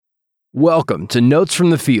Welcome to Notes from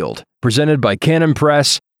the Field, presented by Canon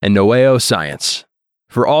Press and Noeo Science.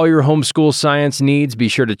 For all your homeschool science needs, be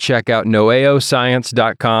sure to check out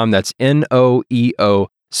noeoscience.com. That's N-O-E-O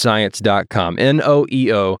science.com.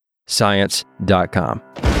 N-O-E-O science.com.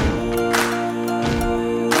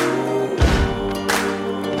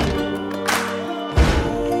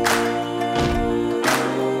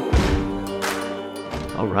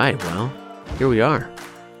 All right, well, here we are.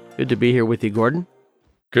 Good to be here with you, Gordon.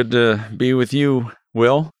 Good to be with you,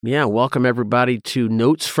 Will. Yeah, welcome everybody to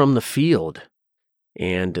Notes from the Field.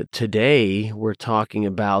 And today we're talking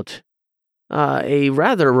about a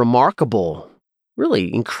rather remarkable,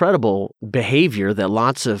 really incredible behavior that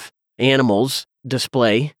lots of animals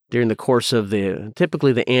display during the course of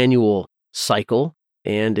typically the annual cycle.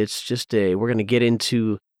 And it's just we're going to get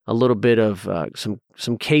into a little bit of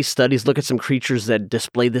some case studies, look at some creatures that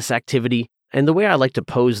display this activity. And the way I like to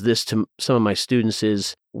pose this to some of my students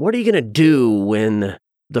is, what are you going to do when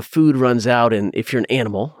the food runs out? And if you're an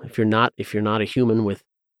animal, if you're not a human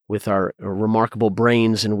with our remarkable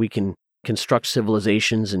brains, and we can construct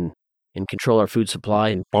civilizations and control our food supply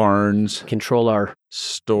and barns, control our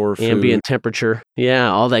store food, ambient temperature,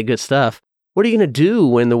 all that good stuff. What are you going to do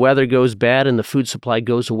when the weather goes bad and the food supply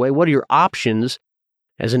goes away? What are your options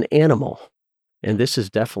as an animal? And this is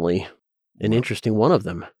definitely an interesting one of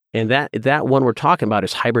them. And that one we're talking about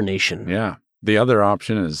is hibernation. Yeah. The other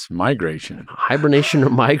option is migration. Hibernation or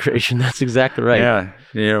migration. That's exactly right.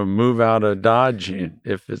 Yeah. Move out of Dodge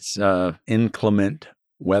if it's inclement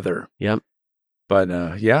weather. Yep. But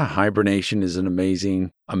hibernation is an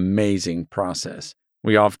amazing, amazing process.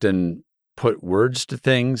 We often put words to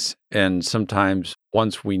things, and sometimes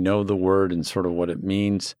once we know the word and sort of what it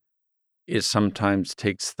means, it sometimes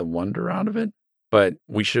takes the wonder out of it. But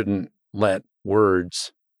we shouldn't let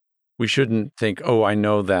words, we shouldn't think, oh, I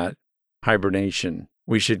know that hibernation.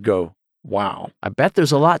 We should go, wow. I bet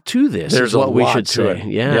there's a lot to this. There's what a we lot should to say. it.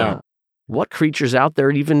 Yeah. What creatures out there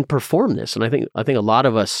even perform this? And I think a lot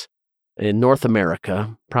of us in North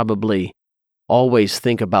America probably always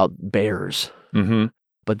think about bears. Mm-hmm.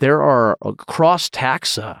 But there are across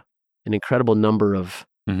taxa an incredible number of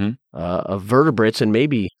vertebrates and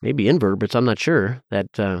maybe invertebrates, I'm not sure,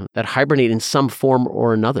 that hibernate in some form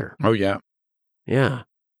or another. Oh, yeah. Yeah.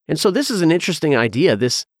 And so this is an interesting idea.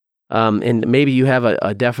 This, and maybe you have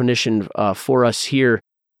a definition for us here: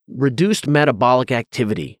 reduced metabolic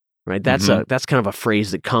activity, right? That's that's kind of a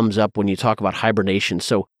phrase that comes up when you talk about hibernation.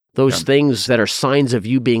 So those things that are signs of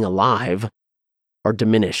you being alive are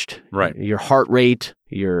diminished. Right. Your heart rate,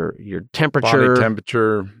 your temperature. Body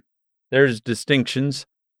temperature. There's distinctions.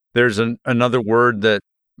 There's another word that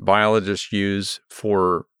biologists use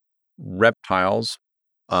for reptiles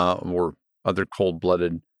or other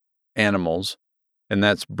cold-blooded animals, and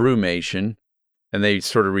that's brumation. And they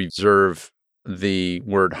sort of reserve the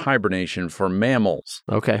word hibernation for mammals.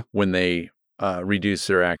 Okay. When they reduce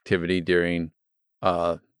their activity during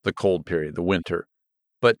the cold period, the winter.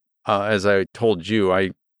 But as I told you,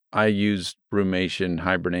 I use brumation,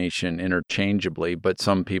 hibernation interchangeably, but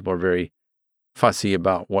some people are very fussy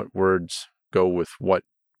about what words go with what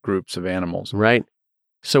groups of animals. Right.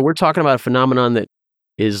 So we're talking about a phenomenon that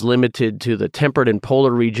is limited to the temperate and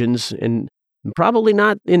polar regions, and probably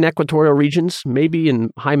not in equatorial regions, maybe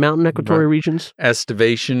in high mountain equatorial regions.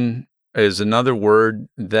 Estivation is another word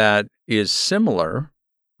that is similar,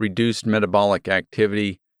 reduced metabolic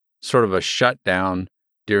activity, sort of a shutdown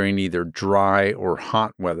during either dry or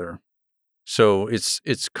hot weather. So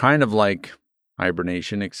it's kind of like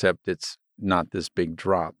hibernation, except it's not this big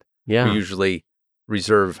drop. Yeah. We usually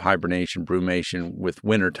reserve hibernation, brumation with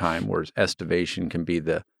wintertime, whereas estivation can be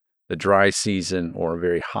the dry season or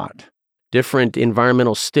very hot. Different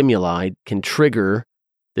environmental stimuli can trigger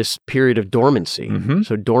this period of dormancy. Mm-hmm.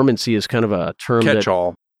 So dormancy is kind of a term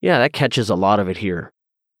catch-all. That catches a lot of it here.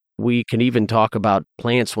 We can even talk about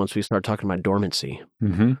plants once we start talking about dormancy.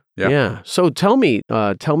 Mm-hmm. Yeah. So tell me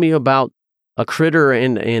about a critter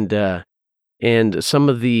and some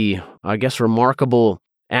of the, I guess, remarkable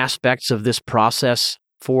aspects of this process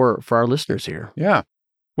for our listeners here. Yeah.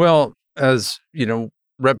 Well, as you know,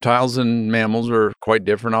 reptiles and mammals are quite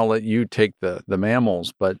different. I'll let you take the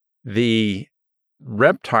mammals, but the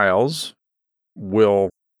reptiles will,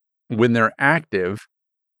 when they're active,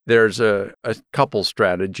 there's a couple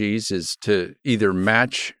strategies is to either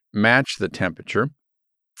match the temperature,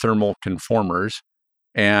 thermal conformers,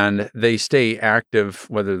 and they stay active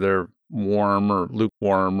whether they're warm or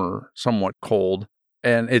lukewarm or somewhat cold.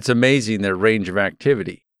 And it's amazing their range of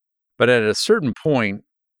activity. But at a certain point,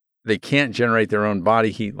 they can't generate their own body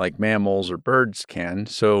heat like mammals or birds can.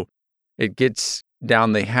 So it gets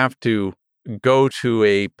down, they have to go to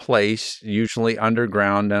a place, usually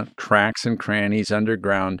underground, cracks and crannies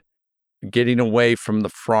underground, getting away from the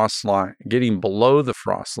frost line, getting below the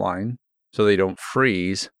frost line so they don't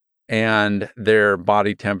freeze, and their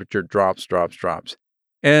body temperature drops.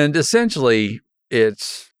 And essentially,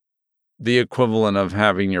 it's the equivalent of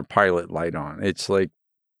having your pilot light on. It's like,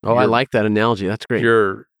 Oh, I like that analogy. That's great.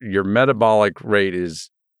 your metabolic rate is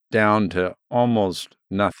down to almost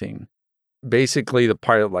nothing. Basically, the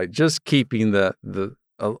pilot light, just keeping a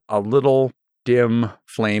little dim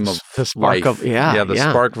flame of The spark life. of- yeah, the yeah.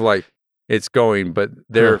 spark of light. It's going, but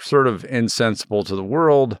they're sort of insensible to the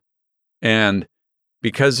world, and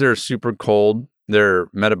because they're super cold, their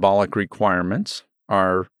metabolic requirements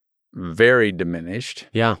are very diminished.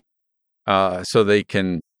 Yeah. So they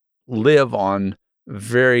can live on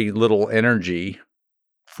very little energy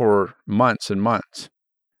for months and months.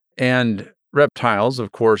 And reptiles,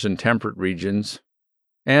 of course, in temperate regions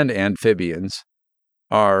and amphibians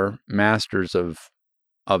are masters of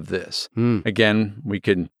this. Again, we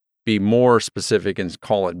could be more specific and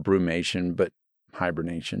call it brumation, but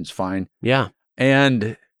hibernation's fine. Yeah.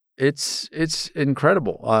 And it's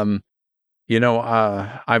incredible.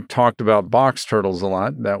 I've talked about box turtles a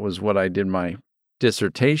lot. That was what I did my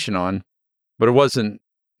dissertation on, but it wasn't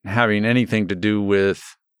having anything to do with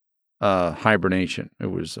hibernation.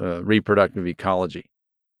 It was reproductive ecology.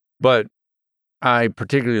 But I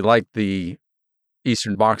particularly like the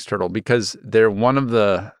eastern box turtle because they're one of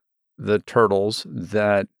the turtles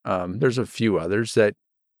that there's a few others that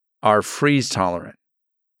are freeze tolerant.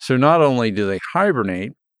 So not only do they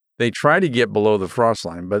hibernate, they try to get below the frost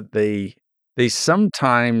line, but they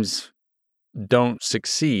sometimes don't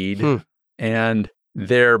succeed. And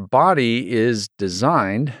their body is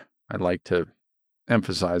designed, I'd like to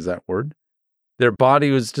emphasize that word, their body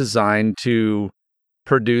was designed to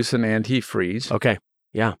produce an antifreeze. Okay.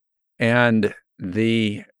 Yeah. And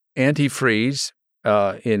the antifreeze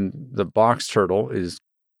in the box turtle is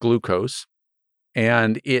glucose,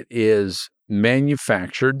 and it is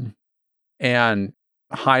manufactured, and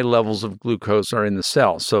high levels of glucose are in the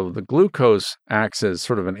cell. So the glucose acts as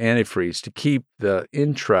sort of an antifreeze to keep the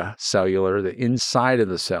intracellular, the inside of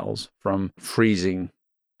the cells, from freezing.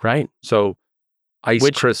 Right. So ice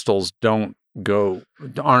crystals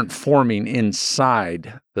aren't forming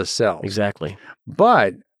inside the cells. Exactly.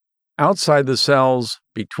 But outside the cells,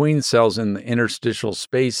 between cells, in the interstitial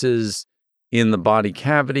spaces, in the body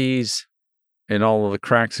cavities, in all of the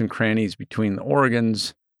cracks and crannies between the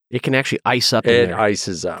organs, It can actually ice up in it there.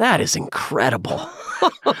 ices up. That is incredible.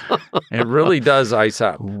 It really does ice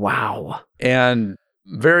up. Wow. And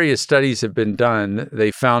various studies have been done.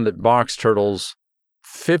 They found that box turtles,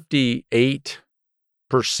 58%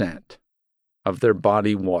 of their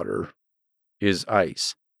body water is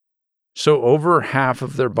ice. So over half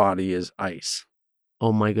of their body is ice.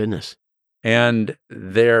 Oh my goodness. And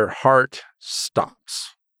their heart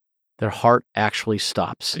stops. Their heart actually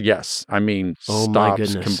stops. Yes. I mean, Oh my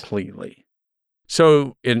stops goodness. completely.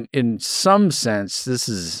 So in some sense, this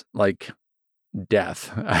is like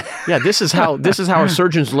death. Yeah, this is how our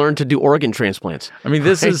surgeons learn to do organ transplants. I mean,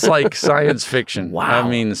 this is like science fiction. Wow. I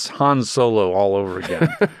mean, it's Han Solo all over again.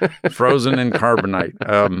 Frozen in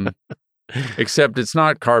carbonite. Except it's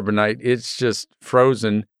not carbonite, it's just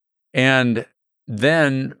frozen. And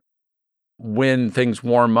then when things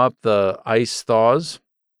warm up, the ice thaws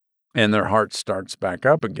and their heart starts back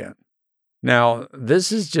up again. Now,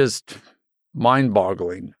 this is just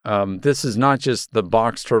mind-boggling. This is not just the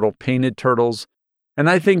box turtle, painted turtles. And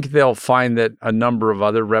I think they'll find that a number of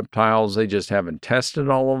other reptiles, they just haven't tested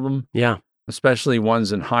all of them. Yeah. Especially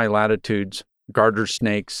ones in high latitudes. Garter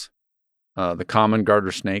snakes, the common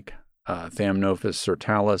garter snake, Thamnophis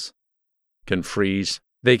surtalis, can freeze.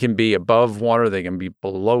 They can be above water. They can be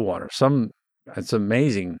below water. It's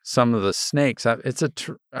amazing. Some of the snakes,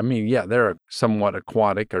 they're somewhat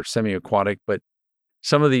aquatic or semi-aquatic, but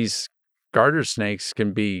some of these garter snakes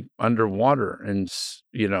can be underwater and,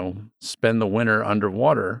 spend the winter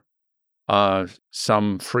underwater.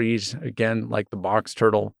 Some freeze, again, like the box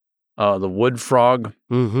turtle. The wood frog.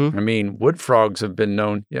 Mm-hmm. I mean, wood frogs have been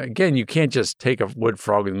known. Again, you can't just take a wood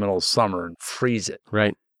frog in the middle of summer and freeze it.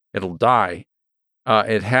 Right. It'll die.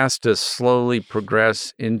 It has to slowly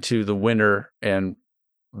progress into the winter and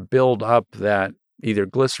build up that either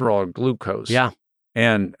glycerol or glucose. Yeah.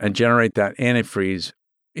 And generate that antifreeze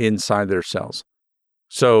inside their cells.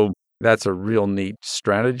 So that's a real neat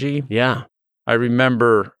strategy. Yeah. I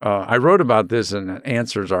remember I wrote about this in an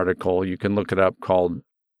Answers article. You can look it up, called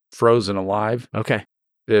Frozen Alive. Okay.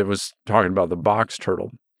 It was talking about the box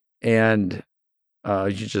turtle. And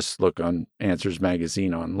you just look on Answers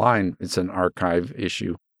magazine online. It's an archive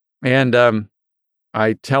issue. And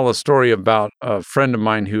I tell a story about a friend of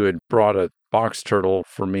mine who had brought a box turtle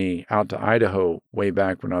for me out to Idaho way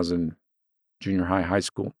back when I was in junior high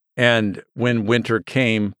school. And when winter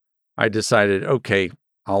came, I decided, okay,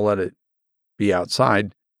 I'll let it be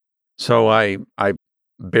outside. So I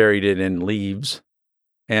buried it in leaves,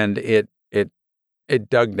 and it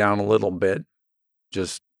dug down a little bit,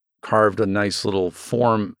 just carved a nice little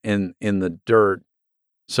form in the dirt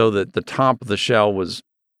so that the top of the shell was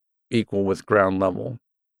equal with ground level.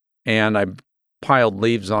 And I piled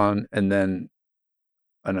leaves on and then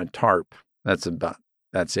a tarp. That's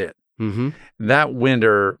it. Mm-hmm. That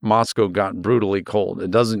winter, Moscow got brutally cold. It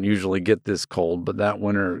doesn't usually get this cold, but that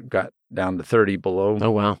winter got down to 30 below.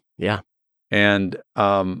 Oh, wow. Yeah. And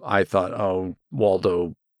I thought, oh,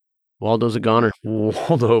 Waldo's a goner.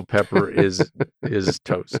 Waldo Pepper is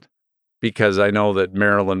toast, because I know that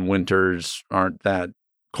Maryland winters aren't that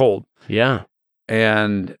cold. Yeah.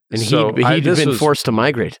 And so he'd been forced to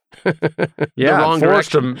migrate. Yeah,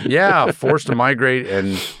 forced to migrate.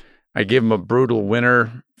 And I gave him a brutal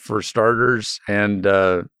winter for starters. And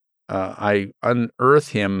I unearthed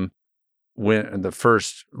him when the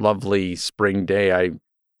first lovely spring day. I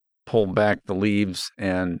pull back the leaves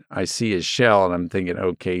and I see his shell, and I'm thinking,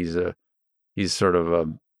 okay, he's sort of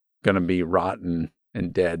going to be rotten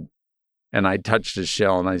and dead. And I touched his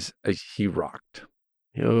shell, and he rocked.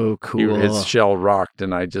 Oh, cool. His shell rocked,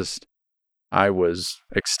 and I was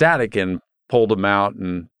ecstatic and pulled him out,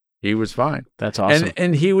 and he was fine. That's awesome.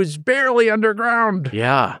 And he was barely underground.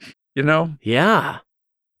 Yeah. Yeah.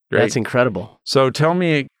 Great. That's incredible. So tell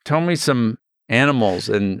me some animals,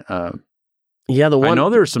 and I know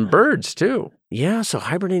there's some birds too. Yeah, so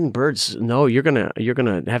hibernating birds. No, you're gonna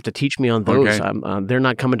have to teach me on those. Okay. They're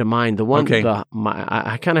not coming to mind. The one, okay.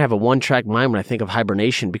 I kind of have a one-track mind when I think of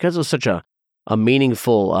hibernation, because it was such a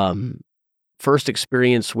meaningful first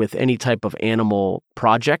experience with any type of animal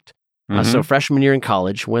project. So freshman year in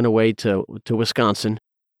college, went away to Wisconsin,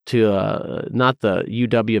 to not the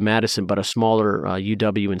UW-Madison, but a smaller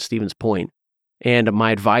UW in Stevens Point. And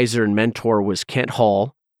my advisor and mentor was Kent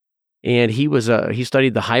Hall. And he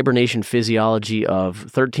studied the hibernation physiology of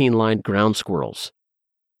 13-lined ground squirrels.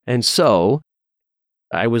 And so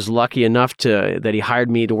I was lucky enough that he hired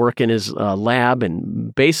me to work in his lab,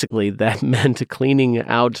 and basically that meant cleaning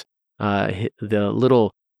out the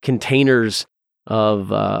little containers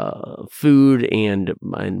of food and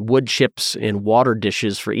wood chips and water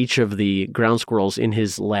dishes for each of the ground squirrels in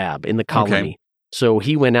his lab in the colony. Okay. So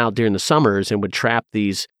he went out during the summers and would trap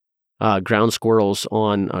these ground squirrels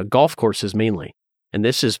on golf courses mainly. And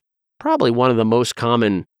this is probably one of the most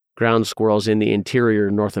common ground squirrels in the interior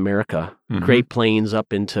of North America, Great Plains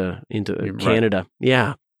up into Canada. Right.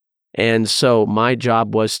 Yeah. And so my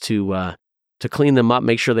job was to clean them up,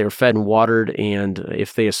 make sure they were fed and watered, and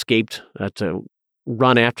if they escaped, to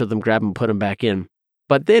run after them, grab them, put them back in.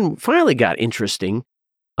 But then finally got interesting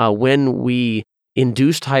when we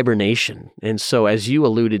induced hibernation. And so as you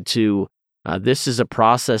alluded to, this is a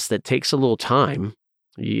process that takes a little time,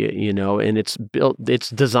 and it's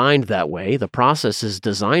designed that way. The process is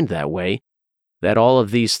designed that way, that all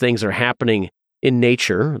of these things are happening in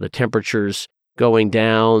nature. The temperature's going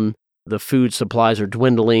down, the food supplies are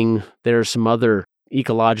dwindling. There are some other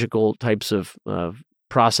ecological types of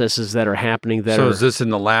processes that are happening. So is this in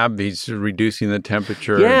the lab? He's reducing the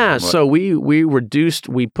temperature? Yeah, so we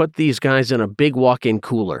put these guys in a big walk-in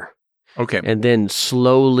cooler. Okay. And then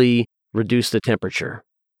slowly reduce the temperature.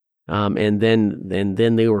 And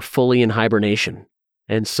then they were fully in hibernation.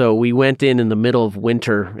 And so we went in the middle of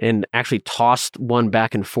winter and actually tossed one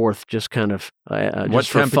back and forth, just kind of what just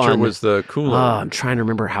for temperature fun. was the cooler? I'm trying to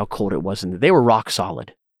remember how cold it was. They were rock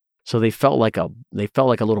solid, so they felt like a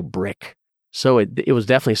little brick. So it was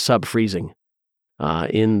definitely sub-freezing. Were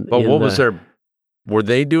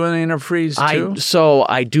they doing antifreeze too? So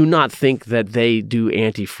I do not think that they do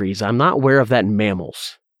antifreeze. I'm not aware of that in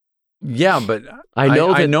mammals. Yeah, but I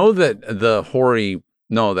know that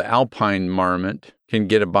the alpine marmot can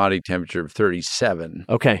get a body temperature of 37.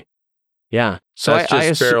 Okay. Yeah. So that's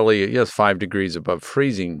just barely 5 degrees above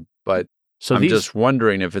freezing. But I'm just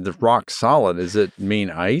wondering, if it's rock solid, does it mean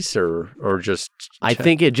ice or just? I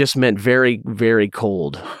think it just meant very, very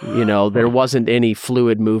cold. There wasn't any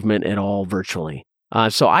fluid movement at all, virtually.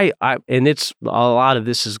 So and it's a lot of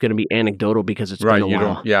this is going to be anecdotal because it's been a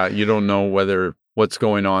while. You don't know what's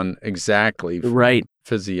going on exactly, right?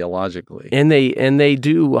 Physiologically, and they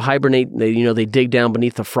do hibernate. They dig down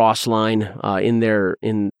beneath the frost line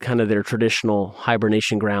in kind of their traditional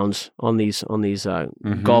hibernation grounds on these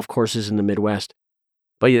golf courses in the Midwest.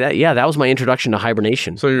 But that was my introduction to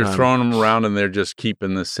hibernation. So you're throwing them around and they're just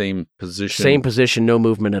keeping the same position. Same position, no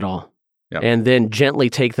movement at all. Yep. And then gently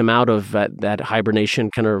take them out of that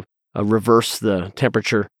hibernation, kind of reverse the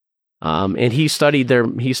temperature. And he studied their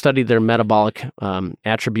metabolic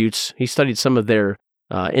attributes. He studied some of their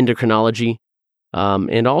endocrinology.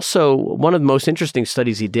 And also, one of the most interesting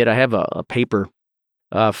studies he did, I have a paper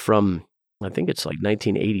from, I think it's like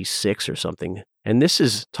 1986 or something. And this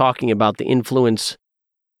is talking about the influence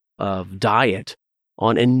of diet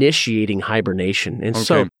on initiating hibernation. And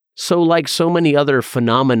so like so many other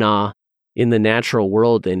phenomena in the natural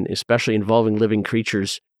world, and especially involving living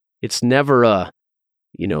creatures, it's never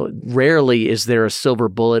rarely is there a silver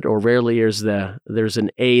bullet, or rarely is there's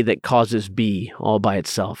an A that causes B all by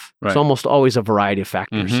itself. Right. It's almost always a variety of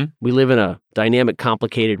factors. Mm-hmm. We live in a dynamic,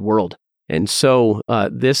 complicated world. And so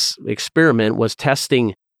this experiment was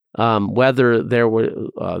testing whether there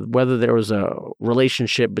was a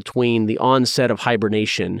relationship between the onset of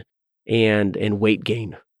hibernation and weight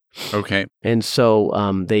gain. Okay. And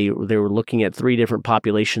so they were looking at 3 different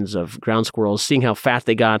populations of ground squirrels, seeing how fat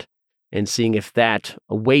they got, and seeing if that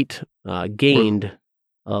weight gained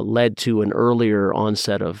led to an earlier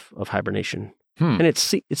onset of hibernation. And it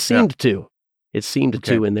seemed to. It seemed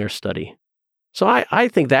to in their study. So I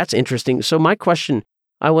think that's interesting. So my question,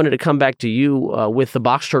 I wanted to come back to you with the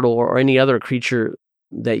box turtle or any other creature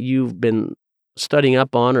that you've been studying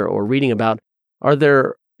up on or reading about. Are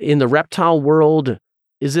there, in the reptile world,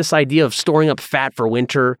 is this idea of storing up fat for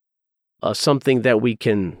winter something that we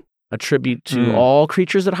can attribute to all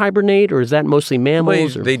creatures that hibernate, or is that mostly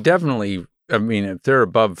mammals? They definitely, I mean, if they're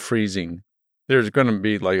above freezing, there's going to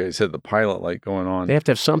be, like I said, the pilot light going on. They have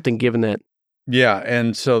to have something given that. Yeah,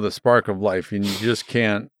 and so the spark of life, and you just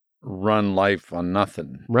can't run life on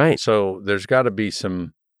nothing. Right. So there's got to be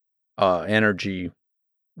some energy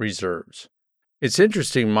reserves. It's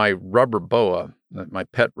interesting, my rubber boa, my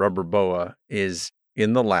pet rubber boa, is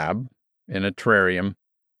in the lab, in a terrarium,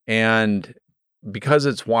 and because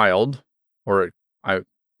it's wild, or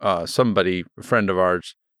somebody, a friend of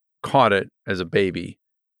ours, caught it as a baby,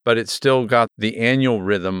 but it's still got the annual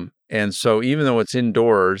rhythm, and so even though it's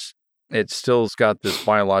indoors, it still's got this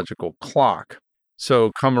biological clock.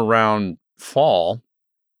 So come around fall,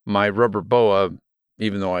 my rubber boa,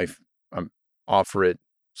 even though I offer it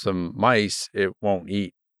some mice, it won't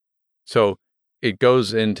eat. So it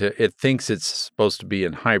goes into, it thinks it's supposed to be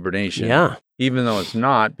in hibernation, even though it's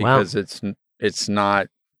not, because it's not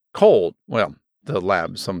cold. Well, the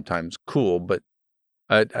lab's sometimes cool, but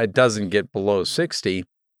it doesn't get below 60.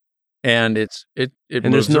 And it and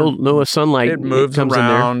moves, there's no sunlight. It moves comes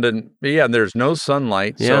around, and there's no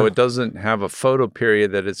sunlight, Yeah. so it doesn't have a photo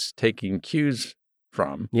period that it's taking cues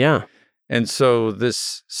from. Yeah. And so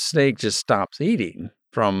this snake just stops eating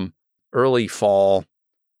from early fall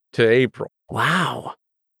to April. Wow.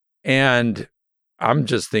 And I'm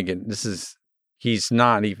just thinking, he's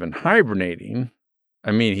not even hibernating.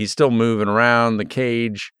 I mean, he's still moving around the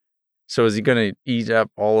cage. So is he going to eat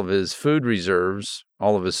up all of his food reserves,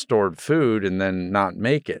 all of his stored food, and then not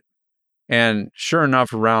make it? And sure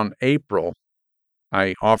enough, around April,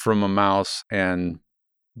 I offer him a mouse, and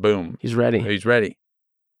boom. He's ready. He's ready.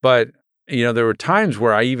 But, there were times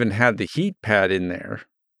where I even had the heat pad in there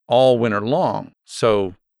all winter long.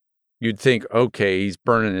 So you'd think, okay, he's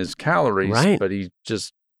burning his calories, right. But he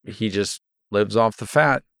just lives off the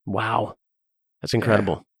fat. Wow. That's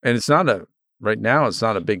incredible. Yeah. And right now, it's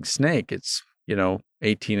not a big snake. It's,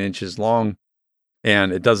 18 inches long,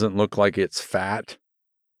 and it doesn't look like it's fat.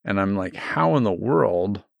 And I'm like, how in the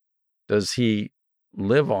world does he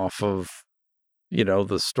live off of,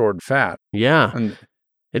 the stored fat? Yeah. And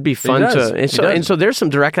it'd be fun and so there's some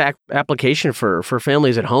direct application for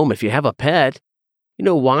families at home. If you have a pet,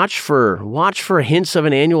 watch for hints of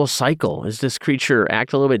an annual cycle. Is this creature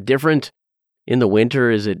act a little bit different in the winter?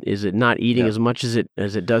 Is it not eating as much as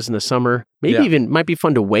it does in the summer? Maybe even might be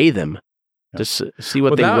fun to weigh them to see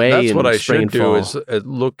what they weigh. That's what I spring should and fall. do is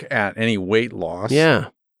look at any weight loss. Yeah.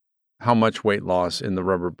 How much weight loss in the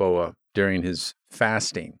rubber boa during his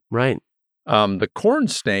fasting? Right. The corn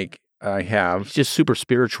snake I have. He's just super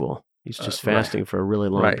spiritual. He's just fasting for a really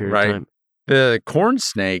long period of time. The corn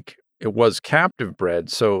snake, it was captive bred,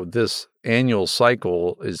 so this annual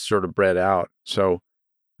cycle is sort of bred out. So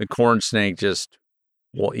the corn snake just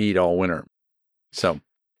will eat all winter. So,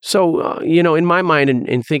 in my mind,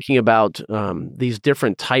 in thinking about these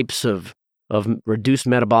different types of reduced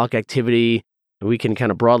metabolic activity, we can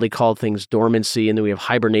kind of broadly call things dormancy, and then we have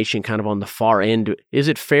hibernation kind of on the far end. Is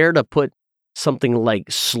it fair to put something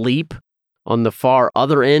like sleep on the far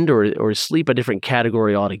other end, or sleep a different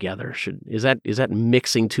category altogether? Is that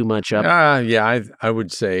mixing too much up? Yeah, I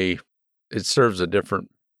would say it serves a different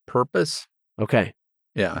purpose. Okay.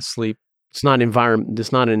 Yeah, sleep. It's not an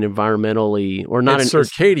environmentally, or not It's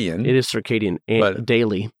circadian. It is circadian but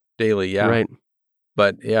daily. daily, yeah. Right.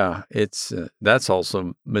 But yeah, it's that's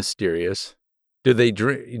also mysterious. Do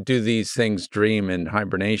these things dream in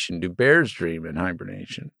hibernation? Do bears dream in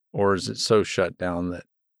hibernation? Or is it so shut down that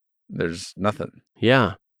there's nothing?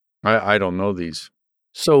 Yeah. I don't know these.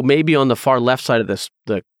 So maybe on the far left side of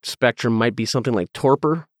the spectrum might be something like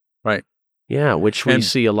torpor. Right. Yeah, which we And-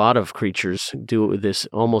 see a lot of creatures do this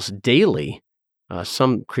almost daily.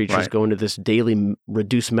 Some creatures Right. go into this daily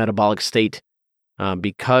reduced metabolic state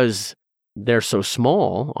because they're so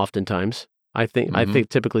small. Oftentimes, I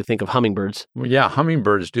typically think of hummingbirds. Well, yeah,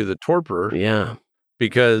 hummingbirds do the torpor Yeah,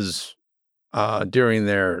 because during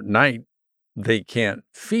their night they can't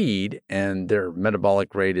feed and their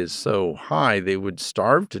metabolic rate is so high they would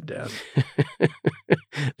starve to death.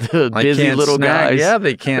 the Like, busy can't little snack. guys. Yeah,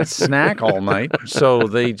 they can't snack all night, so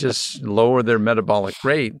they just lower their metabolic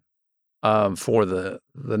rate for the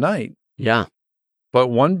night. Yeah. But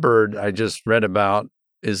one bird I just read about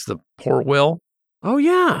is the portwheel, Oh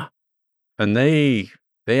yeah. and they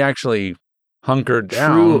actually hunker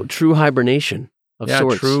down. True hibernation of Yeah,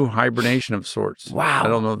 sorts. true hibernation of sorts. Wow. I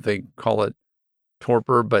don't know if they call it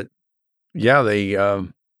torpor, but yeah, they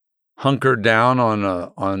hunker down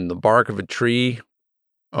on the bark of a tree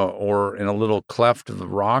or in a little cleft of the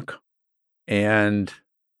rock and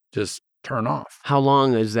just turn off. How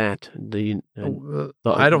long is that?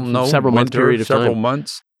 I don't know. Several month winter, period of several time.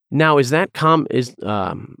 months. Now, is that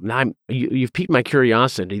you've piqued my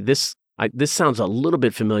curiosity. This sounds a little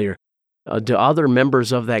bit familiar. Do other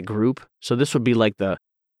members of that group? So this would be like a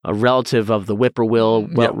relative of the whippoorwill,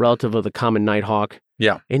 Yeah. relative of the common nighthawk.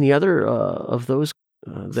 Yeah. Any other of those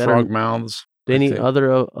that Frog mouths. I any think.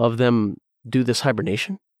 other of them do this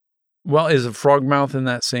hibernation? Well, is a frogmouth in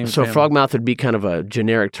that same So family? frogmouth would be kind of a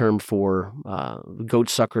generic term for goat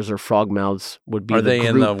suckers or frogmouths. Would be Are the they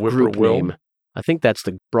in the group whippoorwill? name. I think that's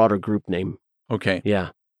the broader group name. Okay.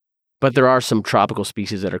 Yeah. But there are some tropical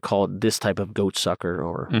species that are called this type of goat sucker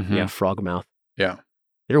or Mhm. frogmouth. Yeah.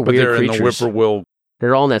 They're But weird they're creatures. in the whippoorwill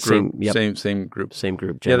They're all in that group. same Group.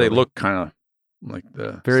 group. Yeah, they generally. look kind of like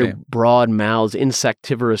the very same. broad mouths,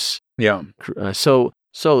 insectivorous. Yeah. So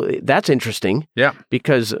that's interesting. Yeah.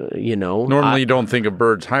 Because Normally, you don't think of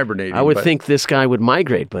birds hibernating. I would but, think this guy would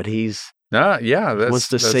migrate, but he's yeah, that's wants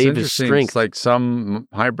to that's save his interesting. strength. It's like some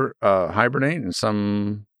hibernate and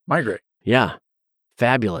some migrate. yeah,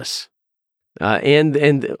 fabulous.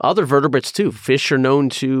 And other vertebrates too. Fish are known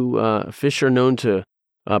to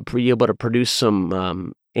be able to produce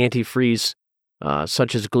some antifreeze,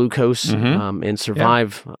 such as glucose, Mhm. and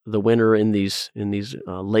survive the winter in these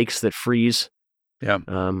lakes that freeze. Yeah.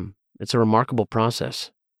 It's a remarkable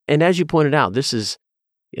process. And as you pointed out, this is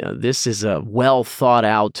a well thought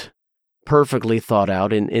out, perfectly thought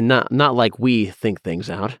out, and not like we think things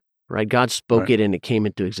out. Right? God spoke Right. it and it came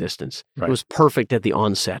into existence. Right. It was perfect at the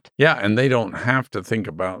onset. Yeah, and they don't have to think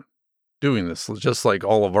about doing this. Just like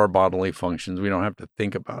all of our bodily functions, we don't have to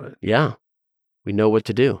think about it. Yeah. We know what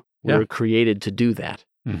to do. We Yeah. were created to do that.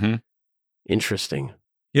 Mm-hmm. Interesting.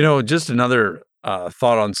 Just another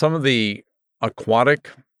thought on some of the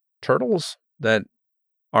aquatic turtles that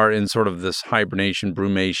are in sort of this hibernation,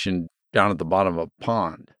 brumation down at the bottom of a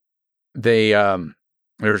pond.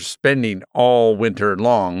 They're spending all winter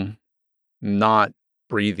long not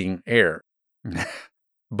breathing air,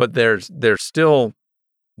 but there's still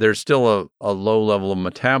a low level of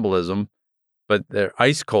metabolism, but they're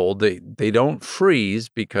ice cold. They don't freeze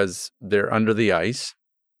because they're under the ice.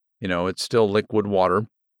 It's still liquid water.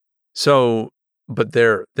 So, but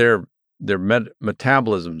their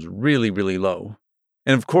metabolism's really, really low.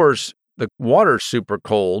 And of course, the water's super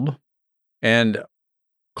cold, and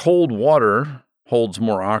cold water holds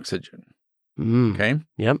more oxygen. Mm. Okay.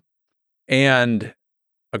 Yep. And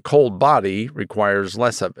a cold body requires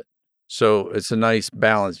less of it. So it's a nice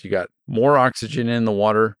balance. You got more oxygen in the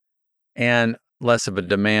water and less of a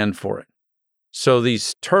demand for it. So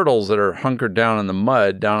these turtles that are hunkered down in the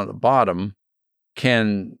mud down at the bottom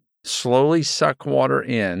can slowly suck water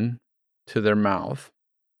in to their mouth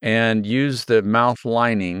and use the mouth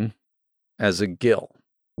lining as a gill.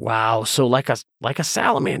 Wow. So like a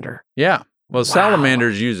salamander. Yeah. Well, Wow.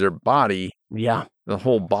 salamanders use their body, Yeah. the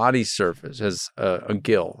whole body surface, as a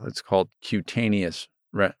gill. It's called cutaneous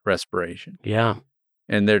respiration. Yeah.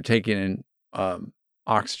 And they're taking in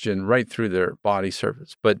oxygen right through their body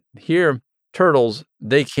surface. But here, turtles,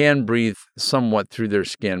 they can breathe somewhat through their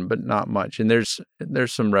skin, but not much. And there's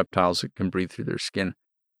some reptiles that can breathe through their skin.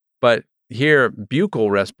 But here, buccal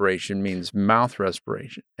respiration means mouth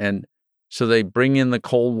respiration. And so they bring in the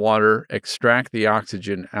cold water, extract the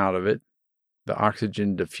oxygen out of it. The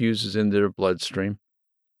oxygen diffuses into their bloodstream.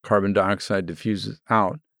 Carbon dioxide diffuses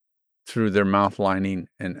out through their mouth lining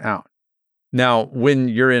and out. Now, when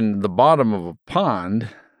you're in the bottom of a pond,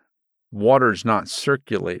 water's not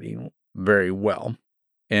circulating very well.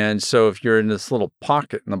 And so if you're in this little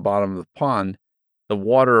pocket in the bottom of the pond, the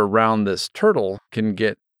water around this turtle can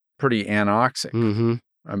get pretty anoxic. Mm-hmm.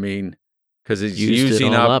 I mean, because he's Used it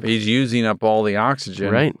using all up up. he's using up all the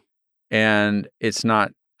oxygen, Right. and it's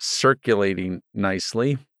not circulating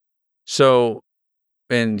nicely. So,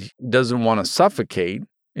 and he doesn't want to suffocate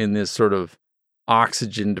in this sort of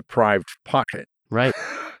oxygen deprived pocket. Right.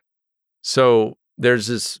 So there's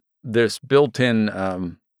this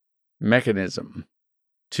built-in mechanism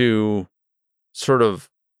to sort of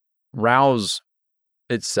rouse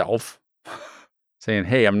itself, saying,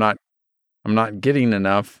 "Hey, I'm not getting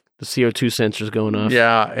enough." The CO2 sensor's going off.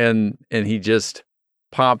 Yeah, and he just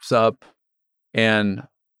pops up and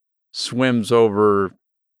swims over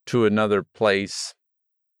to another place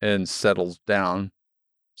and settles down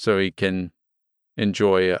so he can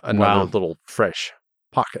enjoy another Wow. little fresh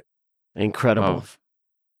pocket Incredible. of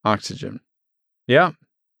oxygen. Yeah.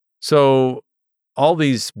 So all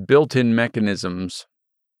these built-in mechanisms,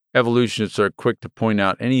 evolutionists are quick to point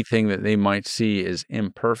out anything that they might see as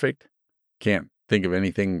imperfect. Can't think of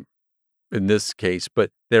anything in this case,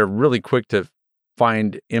 but they're really quick to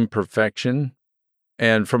find imperfection.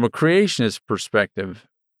 And from a creationist perspective,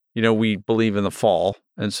 we believe in the fall.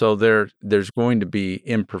 And so there's going to be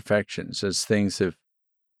imperfections as things have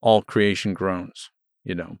all creation groans,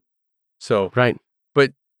 So, Right.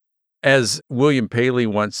 but as William Paley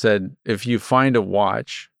once said, if you find a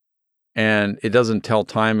watch and it doesn't tell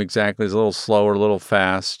time exactly, it's a little slow or a little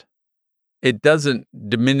fast, it doesn't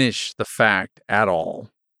diminish the fact at all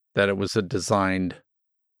that it was a designed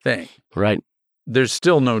thing. Right. There's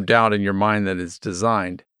still no doubt in your mind that it's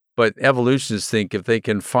designed, but evolutionists think if they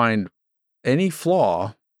can find any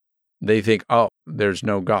flaw, they think, oh, there's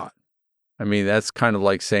no God. I mean, that's kind of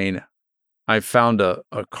like saying, I found a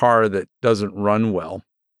car that doesn't run well,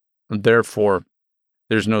 and therefore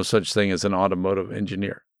there's no such thing as an automotive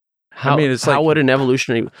engineer. How would an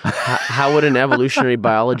evolutionary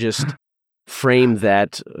biologist frame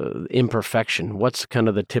that imperfection? What's kind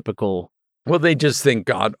of the typical? Well, they just think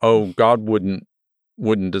God wouldn't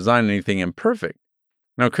design anything imperfect.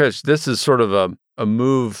 Now, because this is sort of a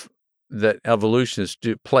move that evolutionists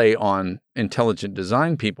do play on intelligent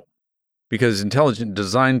design people, because intelligent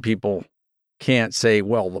design people can't say,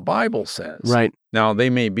 well, the Bible says. Right. Now, they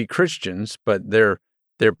may be Christians, but their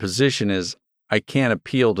position is, I can't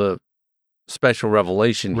appeal to special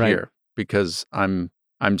revelation Right. here because I'm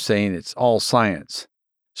saying it's all science.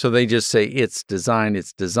 So they just say it's design,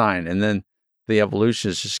 and then the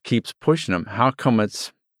evolutionist just keeps pushing them. How come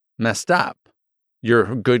it's messed up?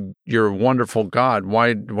 You're good. You're a wonderful God.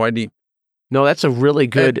 Why do you? No, that's a really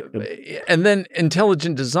good. And then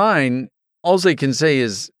intelligent design, all they can say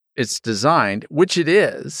is it's designed, which it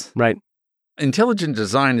is. Right. Intelligent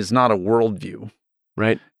design is not a worldview.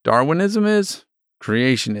 Right. Darwinism is,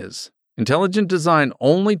 creation is. Intelligent design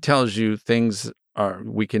only tells you things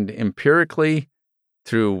we can empirically,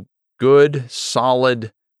 through good,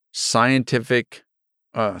 solid, scientific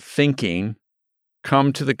thinking,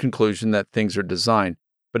 come to the conclusion that things are designed.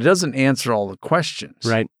 But it doesn't answer all the questions.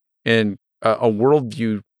 Right. And a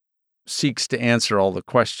worldview seeks to answer all the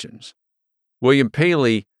questions. William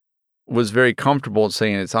Paley was very comfortable in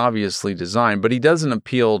saying it's obviously designed, but he doesn't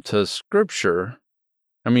appeal to Scripture.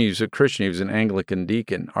 I mean, he was a Christian. He was an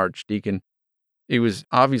Anglican archdeacon. He was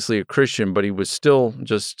obviously a Christian, but he was still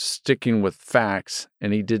just sticking with facts,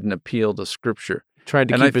 and he didn't appeal to Scripture. Tried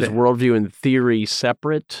to keep his worldview and theory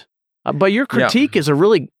separate. But your critique is a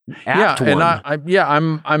really apt one.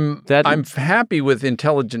 I'm happy with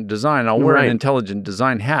intelligent design. I'll wear an intelligent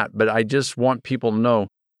design hat, but I just want people to know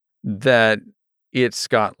that it's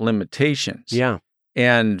got limitations. Yeah.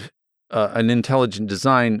 And an intelligent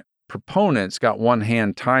design proponent's got one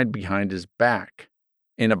hand tied behind his back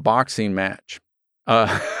in a boxing match. No,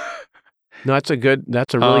 that's a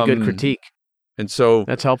really good critique. And so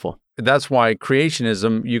that's helpful. That's why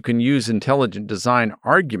creationism, you can use intelligent design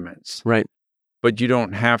arguments. Right. But you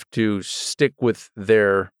don't have to stick with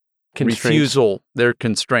their constraints. Their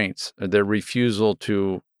constraints, their refusal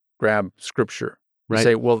to grab Scripture. Right.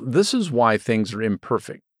 Say, well, this is why things are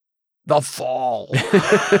imperfect. The fall.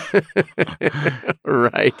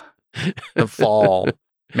 Right. The fall.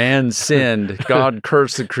 Man sinned. God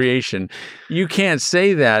cursed the creation. You can't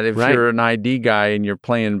say that if Right. you're an ID guy and you're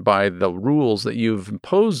playing by the rules that you've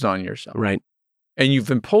imposed on yourself. Right. And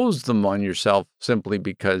you've imposed them on yourself simply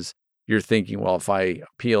because you're thinking, well, if I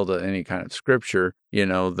appeal to any kind of scripture,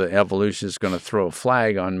 the evolution is going to throw a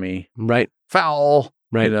flag on me. Right. Foul,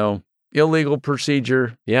 Right. illegal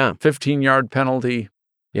procedure, Yeah. 15-yard penalty.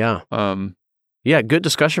 Yeah. Um, Yeah. Good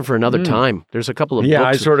discussion for another time. There's a couple of yeah,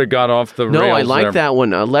 I books. sort of got off the No, rails I like there. that one.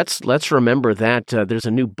 Let's remember that there's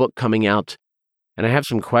a new book coming out, and I have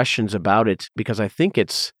some questions about it because I think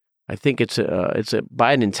it's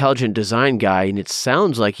by an intelligent design guy, and it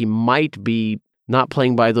sounds like he might be not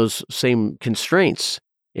playing by those same constraints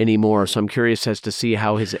anymore. So I'm curious as to see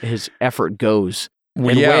how his effort goes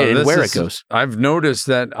Well, and this where is- it goes. I've noticed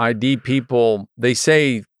that ID people, they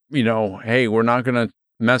say, hey, we're not going to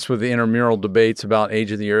mess with the intramural debates about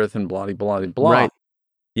age of the earth and blah, blah, blah, blah. Right.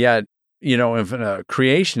 Yet, if a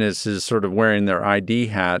creationist is sort of wearing their ID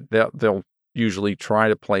hat, they'll usually try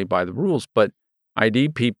to play by the rules. But ID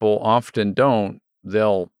people often don't.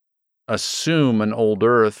 They'll assume an old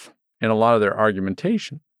earth in a lot of their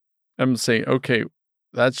argumentation. I'm saying, okay,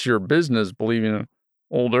 that's your business believing in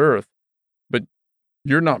old earth, but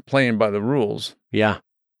you're not playing by the rules. Yeah.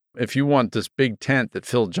 If you want this big tent that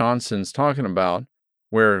Phil Johnson's talking about,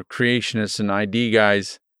 where creationists and ID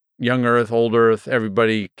guys, young earth, old earth,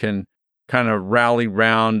 everybody can kind of rally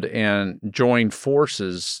round and join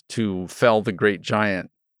forces to fell the great giant,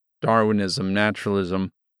 Darwinism,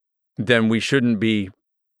 naturalism, then we shouldn't be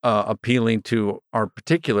appealing to our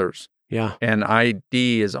particulars. Yeah. And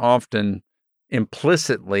ID is often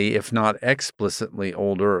implicitly, if not explicitly,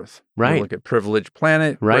 old earth. Right. You look at Privileged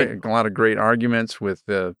Planet, Right. a lot of great arguments with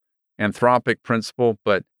the anthropic principle,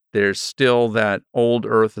 but there's still that old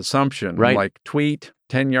earth assumption. Right. Like tweet,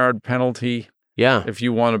 10-yard penalty. Yeah. If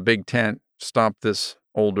you want a big tent, stop this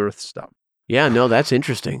old earth stuff. Yeah, no, that's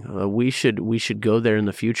interesting. We should go there in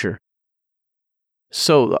the future.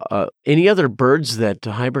 So, any other birds that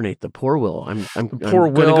hibernate? The poorwill. I'm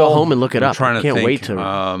going to go home and look it I'm up. trying I to can't think. wait to.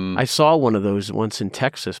 I saw one of those once in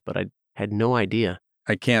Texas, but I had no idea.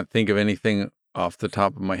 I can't think of anything off the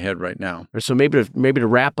top of my head right now. Or so maybe to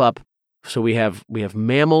wrap up. So we have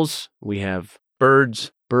mammals, we have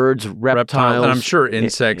Birds, reptiles, and I'm sure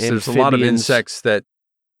insects. There's a lot of amphibians. insects that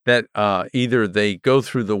either they go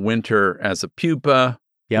through the winter as a pupa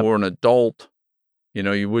Yep. or an adult.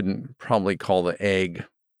 You wouldn't probably call the egg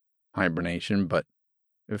hibernation, but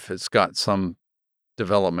if it's got some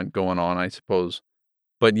development going on, I suppose.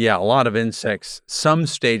 But yeah, a lot of insects, some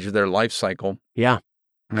stage of their life cycle Yeah.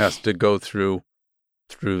 has to go through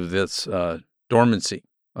this dormancy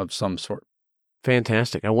of some sort.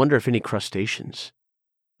 Fantastic. I wonder if any crustaceans.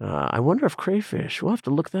 I wonder if crayfish. We'll have to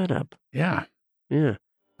look that up. Yeah. Yeah.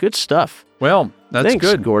 Good stuff. Well, that's Thanks,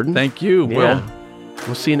 good. Gordon. Thank you. Yeah.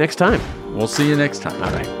 We'll see you next time. We'll see you next time. All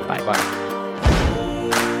right. Bye. Bye.